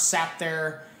car, sat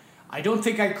there. I don't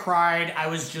think I cried. I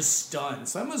was just stunned.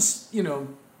 So that was,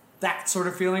 that sort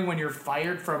of feeling when you're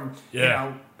fired from,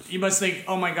 you must think,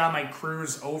 oh my God, my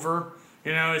career's over.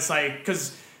 It's like,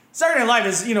 because Saturday Night Live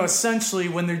is, essentially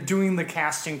when they're doing the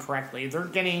casting correctly, they're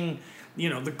getting,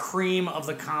 the cream of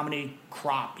the comedy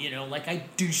crop. Like I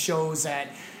do shows at,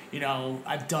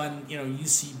 I've done,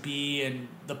 UCB and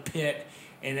The Pit.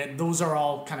 And then those are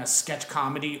all kind of sketch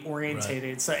comedy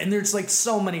orientated. Right. So, and there's like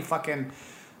so many fucking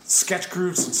sketch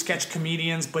groups and sketch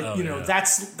comedians, but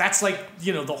that's like,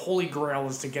 the holy grail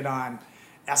is to get on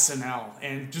SNL.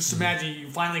 And just imagine you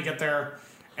finally get there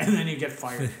and then you get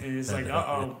fired. And it's like,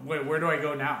 where do I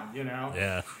go now?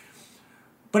 Yeah.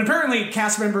 But apparently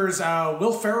cast members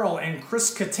Will Ferrell and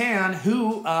Chris Kattan,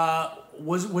 who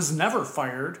was never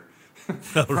fired.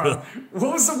 Oh, really?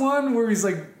 What was the one where he's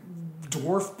like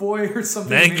Dwarf Boy or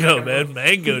something? Mango, man.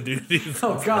 Mango, dude.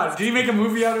 Oh, God. Did he make a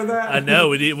movie out of that? I know.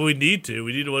 We need to.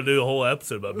 We need to do a whole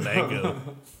episode about Mango.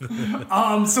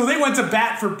 So they went to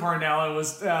bat for Parnell and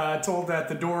was told that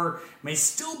the door may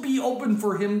still be open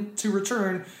for him to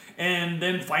return. And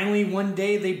then finally one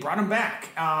day they brought him back.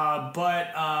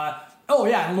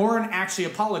 Lauren actually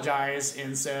apologized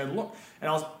and said, look, and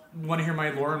I'll want to hear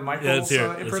my Lauren Michaels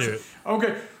impression? Let's hear it.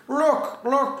 Okay.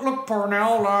 Look,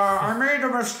 Parnell, I made a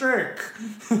mistake.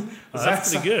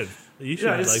 That's pretty good. You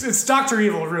should, it's Dr.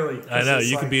 Evil, really. I know,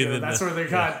 you could be in the... That's where they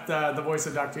got the voice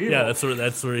of Dr. Evil. Yeah,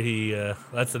 that's where he...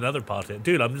 that's another podcast.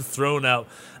 Dude, I'm just throwing out...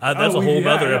 that's a whole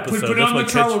other episode. Put it on the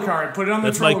Trello card. Put it on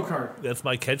the Trello card. That's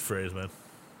my catchphrase, man.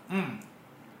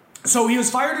 So he was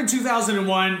fired in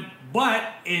 2001, but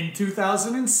in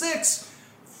 2006,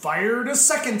 fired a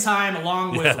second time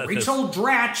along with Rachel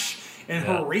Dratch and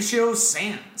Horatio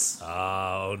Sanz.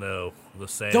 Oh no, the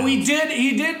Sanz. Though he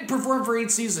did perform for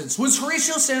 8 seasons. Was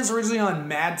Horatio Sanz originally on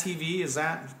Mad TV? Is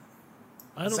that?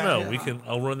 I don't know.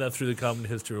 I'll run that through the Comedy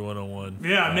History 101.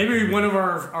 Yeah, maybe one of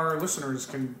our listeners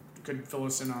could fill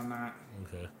us in on that.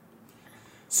 Okay.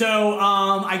 So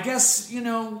I guess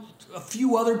a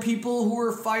few other people who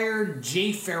were fired.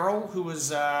 Jay Farrell, who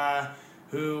was on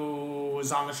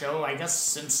the show, I guess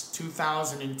since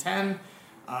 2010.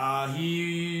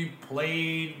 He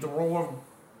played the role of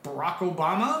Barack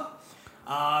Obama,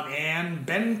 and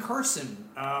Ben Carson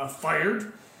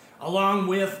fired, along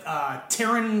with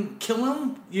Taran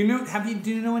Killam. Do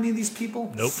you know any of these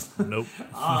people? Nope.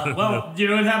 Well, you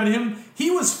know what happened to him?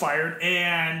 He was fired,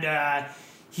 and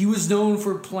he was known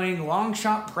for playing long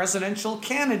shot presidential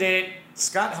candidate.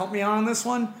 Scott, help me out on this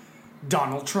one.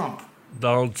 Donald Trump.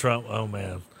 Oh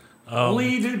man.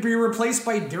 Only to be replaced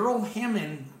by Daryl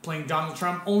Hammond playing Donald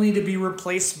Trump, only to be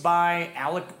replaced by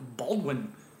Alec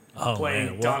Baldwin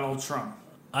playing Donald Trump.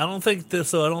 I don't think this.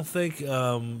 So I don't think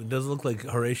it doesn't look like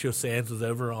Horatio Sanz was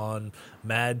ever on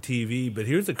Mad TV. But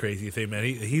here's the crazy thing, man.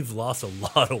 He's lost a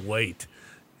lot of weight.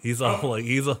 He's all like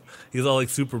he's all like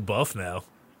super buff now.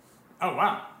 Oh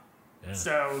wow. Yeah.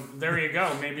 So there you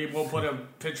go. Maybe we'll put a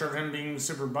picture of him being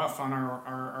super buff on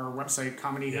our website,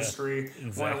 Comedy History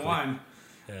 101.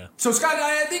 Yeah. So Scott,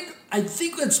 I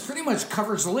think that's pretty much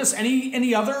covers the list.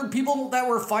 Any other people that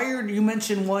were fired? You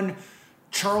mentioned one,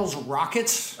 Charles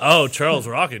Rocket. Oh, Charles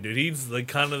Rocket, dude. He's like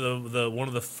kind of the one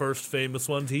of the first famous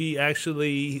ones. He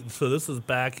actually, so this was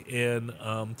back in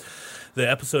the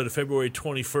episode of February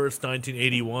 21st,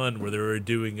 1981, where they were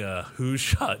doing a Who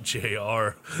Shot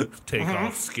JR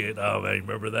takeoff skit. Oh, man, you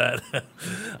remember that?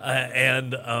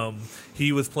 And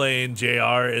he was playing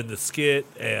JR in the skit,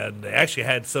 and they actually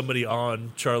had somebody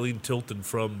on, Charlene Tilton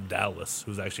from Dallas,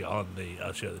 who was actually on the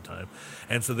show at the time.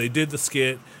 And so they did the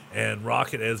skit, and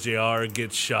Rocket as JR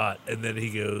gets shot, and then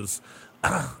he goes,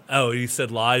 oh, he said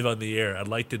live on the air, I'd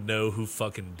like to know who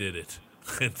fucking did it.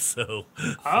 And so,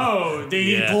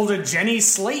 He pulled a Jenny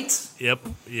Slate. Yep.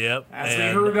 As we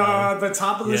heard the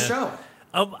top of the show.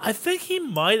 I think he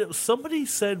might have. Somebody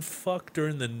said "fuck"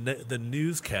 during the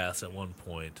newscast at one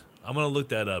point. I'm gonna look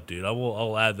that up, dude.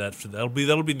 I'll add that. That'll be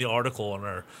in the article on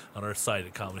our site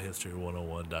at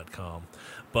comedyhistory101.com.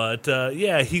 But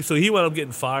he wound up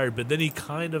getting fired, but then he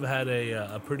kind of had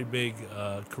a pretty big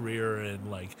career in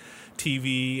like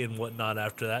TV and whatnot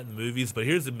after that in movies. But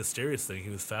here's the mysterious thing: he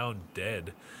was found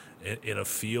dead in a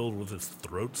field with his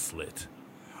throat slit.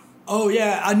 Oh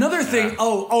yeah, another thing.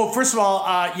 First of all,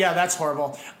 that's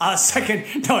horrible. Second,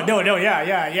 yeah.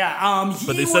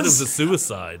 But they said it was a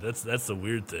suicide. That's the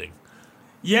weird thing.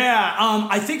 Yeah,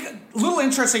 I think a little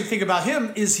interesting thing about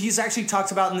him is he's actually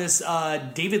talked about in this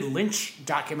David Lynch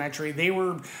documentary. They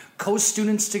were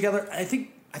co-students together. I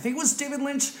think it was David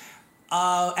Lynch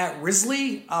at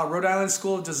Risley, Rhode Island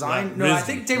School of Design. No, I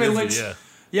think David Lynch. Yeah.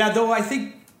 Yeah, though I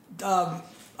think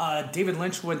David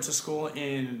Lynch went to school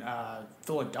in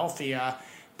Philadelphia,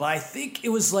 but I think it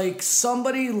was like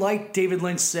somebody like David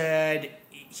Lynch said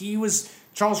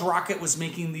Charles Rocket was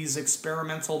making these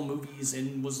experimental movies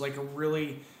and was like a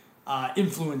really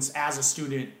influence as a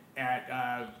student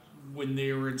at when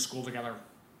they were in school together.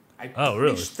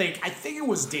 Really? I think it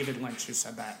was David Lynch who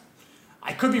said that.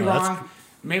 I could be wrong.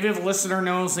 Maybe if a listener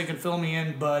knows, they can fill me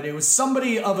in. But it was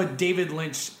somebody of a David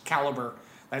Lynch caliber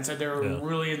that said they were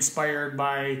really inspired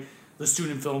by the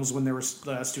student films when they were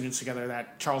students together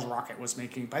that Charles Rocket was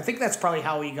making. But I think that's probably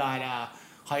how he got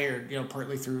hired,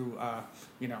 partly through,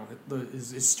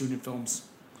 his student films.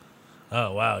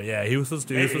 Oh wow, yeah, he was supposed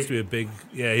to be a big,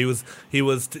 he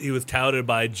was touted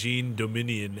by Gene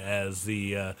Dominion as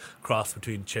the cross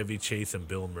between Chevy Chase and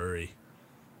Bill Murray.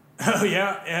 Oh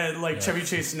yeah, Chevy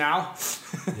Chase now.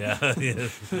 Yeah.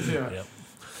 Yeah.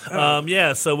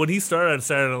 Yep. So when he started on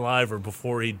Saturday Night Live, or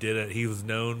before he did it, he was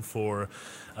known for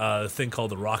a thing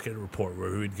called the Rocket Report,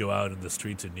 where he would go out in the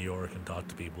streets of New York and talk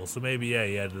to people. So maybe,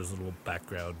 he had his little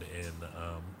background in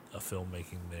a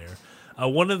filmmaking there.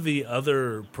 One of the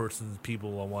other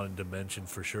people I wanted to mention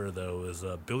for sure, though, is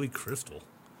Billy Crystal.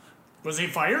 Was he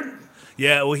fired?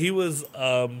 Yeah, well, he was.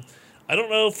 I don't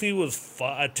know if he was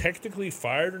technically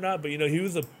fired or not, but he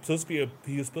was supposed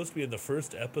to be in the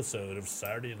first episode of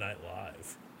Saturday Night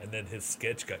Live. And then his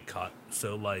sketch got caught.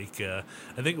 So, I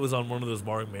think it was on one of those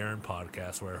Mark Maron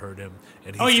podcasts where I heard him.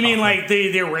 And you mean like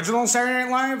the original Saturday Night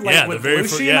Live? Like with the very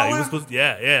first. He was supposed.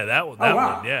 That one.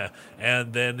 One. Yeah.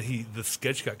 And then the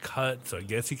sketch got cut, so I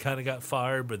guess he kind of got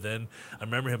fired. But then I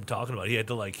remember him talking about he had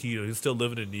to he was still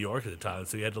living in New York at the time,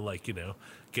 so he had to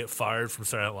get fired from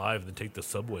Saturday Night Live and then take the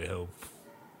subway home.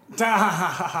 Well,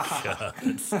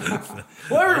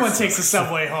 everyone takes the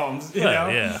subway home, you know.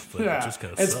 Yeah, but it just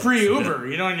kind of it's sucks. pre-Uber.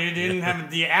 You didn't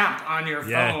have the app on your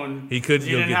phone. He couldn't.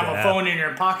 You didn't go have get a the phone app. in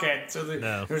your pocket, so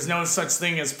No. there was no such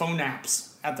thing as phone apps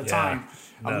at the time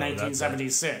of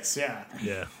 1976. Yeah.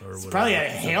 Yeah, or It's whatever. probably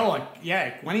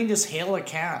why don't you just hail a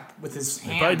cab with his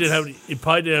hands? He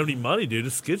probably didn't have any money, dude.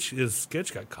 His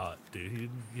sketch got caught, dude. He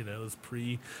didn't, it was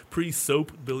pre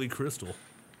soap Billy Crystal.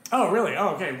 Oh, really?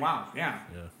 Oh, okay. Wow. Yeah.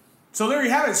 Yeah. So there you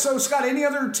have it. So, Scott, any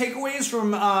other takeaways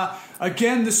from,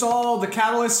 again, the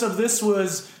catalyst of this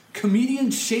was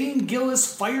comedian Shane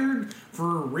Gillis fired for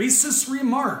racist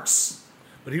remarks.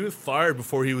 But he was fired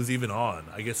before he was even on.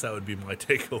 I guess that would be my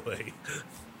takeaway.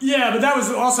 Yeah, but that was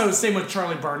also the same with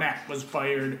Charlie Barnett was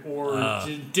fired or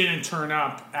didn't turn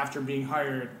up after being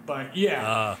hired. But,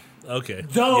 yeah. Okay.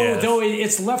 Though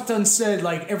it's left unsaid,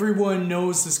 everyone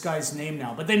knows this guy's name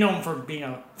now, but they know him for being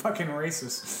a fucking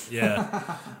racist.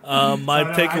 Yeah. My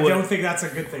takeaway. I don't think that's a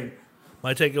good thing.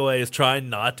 My takeaway is try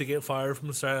not to get fired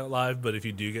from Saturday Night Live, but if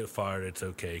you do get fired, it's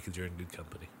okay because you're in good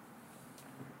company.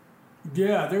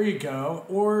 Yeah, there you go.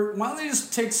 Or why don't they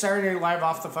just take Saturday Night Live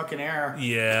off the fucking air?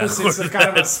 Yeah. Because it's kind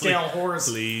of a stale horse.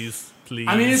 Please. Please.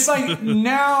 I mean, it's like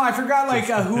now, I forgot like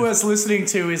who I was listening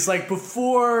to. Is like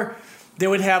before they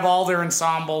would have all their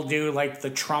ensemble do like the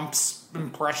Trump's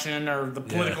impression or the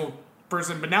political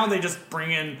person, but now they just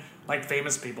bring in like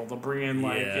famous people. They'll bring in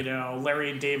like, you know,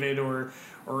 Larry David or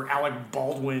Alec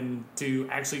Baldwin to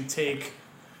actually take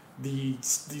the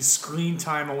screen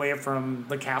time away from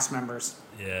the cast members.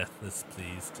 Yeah,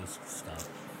 please just stop.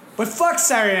 But fuck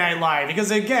Saturday Night Live,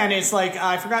 because again, it's like,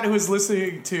 I forgot who was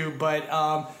listening to,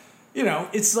 but, you know,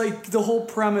 it's like the whole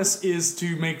premise is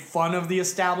to make fun of the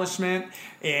establishment,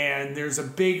 and there's a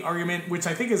big argument, which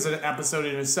I think is an episode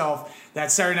in itself,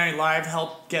 that Saturday Night Live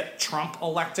helped get Trump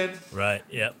elected. Right,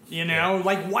 yep. You know,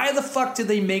 like, why the fuck did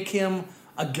they make him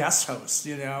a guest host,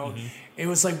 you know? Mm-hmm. It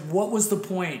was like, what was the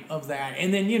point of that?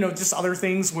 And then, you know, just other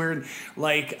things where,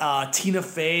 like, Tina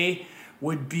Fey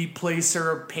would play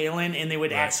Sarah Palin, and they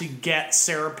would actually get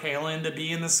Sarah Palin to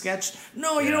be in the sketch.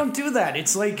 No, you don't do that.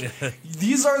 It's like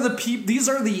these are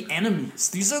the enemies.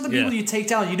 These are the people you take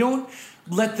down. You don't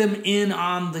let them in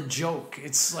on the joke.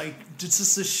 It's like it's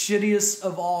just the shittiest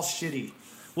of all shitty.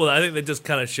 Well, I think that just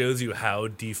kind of shows you how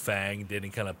defanged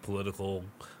any kind of political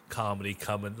comedy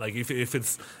coming. Like if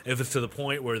it's to the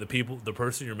point where the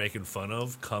person you're making fun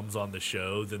of comes on the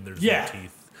show, then there's no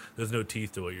teeth. There's no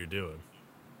teeth to what you're doing.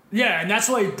 Yeah, and that's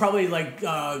why probably like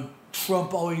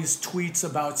Trump always tweets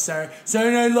about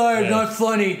Saturday Night Live, not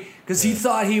funny, because he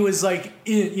thought he was like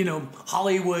in, you know,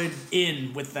 Hollywood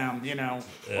in with them, you know,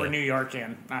 or New York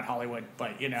in, not Hollywood,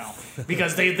 but you know,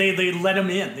 because they let him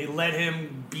in, they let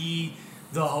him be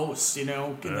the host, you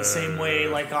know, in the same way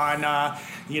like on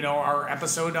you know, our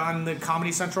episode on the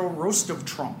Comedy Central roast of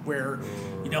Trump, where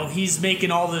you know he's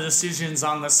making all the decisions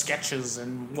on the sketches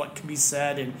and what can be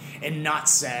said and not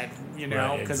said, you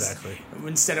know, because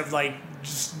instead of like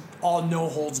just all no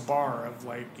holds bar of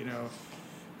like, you know,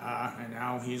 and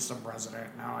now he's the president.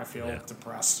 Now I feel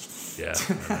depressed. Yeah.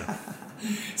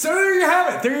 So there you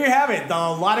have it.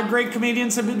 A lot of great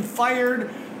comedians have been fired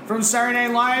from Saturday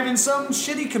Night Live, and some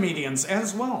shitty comedians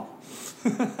as well.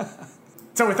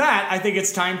 So with that, I think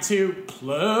it's time to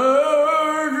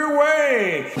plug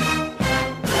away.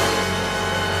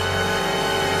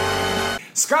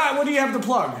 Scott, what do you have to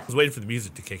plug? I was waiting for the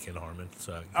music to kick in, Harmon.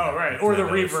 So right, or the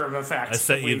reverb effect. I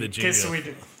sent you the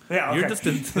jingle. Yeah, okay. You're just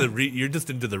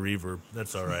into the reverb.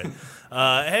 That's all right.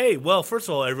 Hey, well, first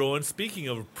of all, everyone, speaking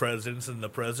of presidents and the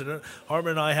president,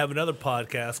 Harmon and I have another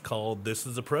podcast called This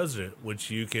is the President, which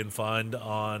you can find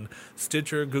on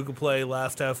Stitcher, Google Play,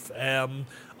 Last.fm,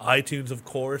 iTunes, of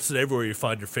course, and everywhere you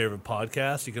find your favorite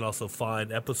podcast. You can also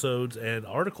find episodes and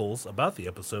articles about the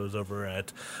episodes over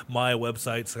at my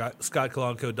website,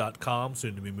 scottkalanko.com,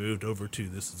 soon to be moved over to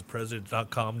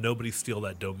thisisthepresident.com. Nobody steal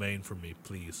that domain from me,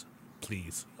 please.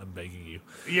 Please, I'm begging you.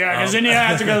 Yeah, because then you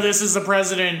have to go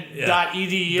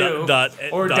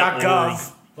thisisthepresident.edu or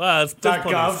 .gov. Well, there's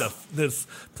plenty of stuff. There's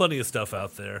plenty of stuff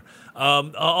out there.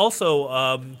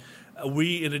 Also,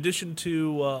 we, in addition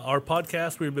to our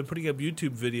podcast, we've been putting up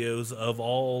YouTube videos of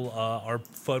all our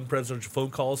fun presidential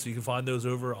phone calls. So you can find those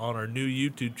over on our new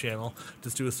YouTube channel.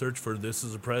 Just do a search for This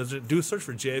is the President. Do a search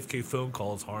for JFK phone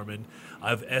calls, Harmon.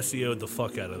 I've SEO'd the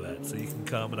fuck out of that. So you can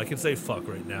come, and I can say fuck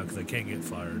right now because I can't get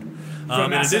fired.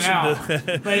 From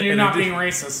SNL. But you're not being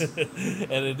racist.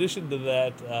 In addition to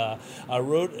that, I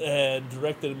wrote and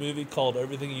directed a movie called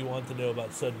Everything You Want to Know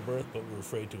About Sudden Birth But We're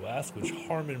Afraid to Ask, which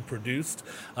Harmon produced,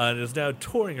 and is now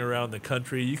touring around the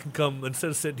country. You can come,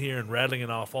 instead of sitting here and rattling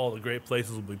off all the great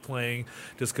places we'll be playing,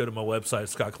 just go to my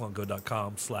website,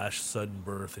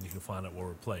 scottkalanko.com/suddenbirth, and you can find out where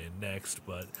we're playing next.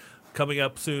 But coming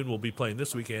up soon, we'll be playing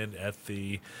this weekend at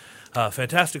the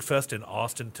Fantastic Fest in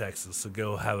Austin, Texas. So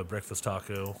go have a breakfast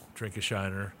taco, drink a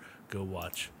Shiner, go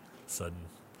watch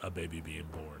a baby being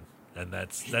born. And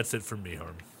that's it from me,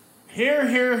 Harm. Hear,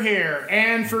 hear, hear.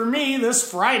 And for me, this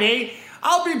Friday,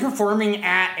 I'll be performing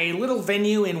at a little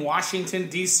venue in Washington,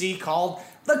 D.C. called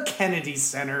the Kennedy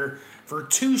Center for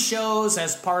 2 shows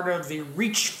as part of the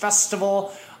Reach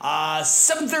Festival.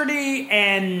 7:30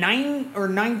 and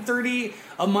 9:30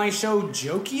 of my show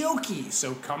Jokey.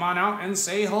 So come on out and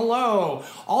say hello.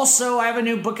 Also, I have a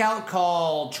new book out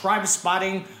called Tribe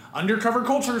Spotting Undercover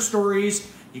Culture Stories.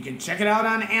 You can check it out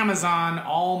on Amazon.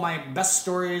 All my best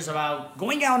stories about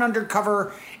going out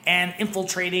undercover and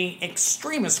infiltrating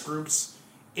extremist groups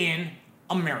in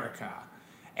America.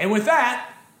 And with that,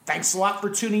 thanks a lot for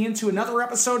tuning in to another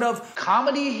episode of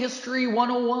Comedy History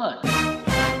 101.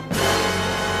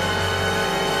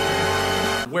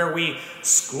 Where we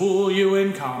school you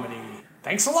in comedy.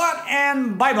 Thanks a lot,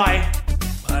 and bye-bye.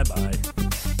 Bye-bye.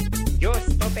 You're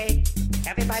stupid.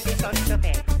 Everybody's so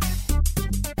stupid.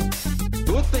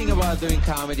 Good thing about doing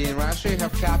comedy in Russia, you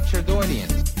have captured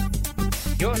audience.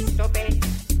 You're stupid.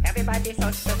 Everybody's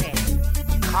so stupid.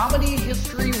 Comedy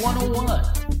History 101.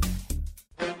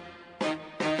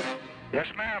 Yes,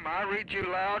 ma'am. I read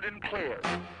you loud and clear.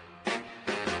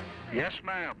 Yes,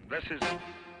 ma'am.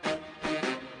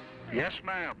 Yes,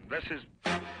 ma'am. This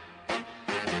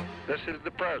is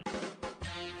the president.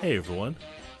 Hey everyone,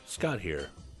 Scott here.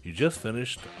 You just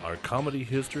finished our Comedy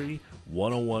History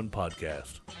 101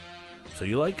 podcast. So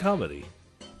you like comedy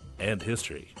and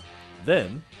history.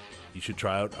 Then you should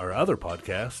try out our other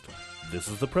podcast, This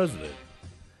is the President.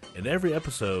 In every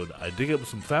episode, I dig up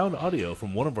some found audio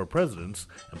from one of our presidents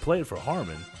and play it for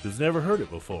Harmon, who's never heard it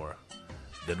before.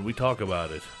 Then we talk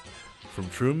about it. From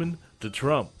Truman to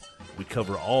Trump, we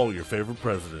cover all your favorite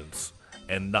presidents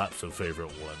and not so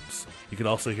favorite ones. You can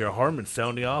also hear Harmon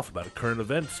sounding off about current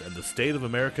events and the state of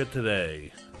America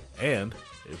today. And,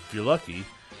 if you're lucky,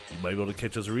 you might be able to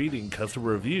catch us reading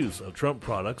customer reviews of Trump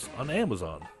products on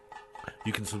Amazon.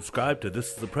 You can subscribe to This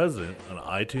is the President on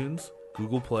iTunes,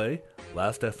 Google Play,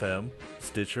 Last.fm,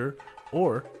 Stitcher,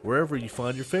 or wherever you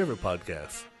find your favorite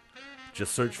podcasts.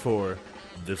 Just search for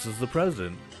This is the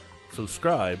President,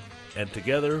 subscribe, and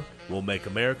together we'll make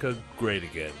America great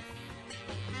again.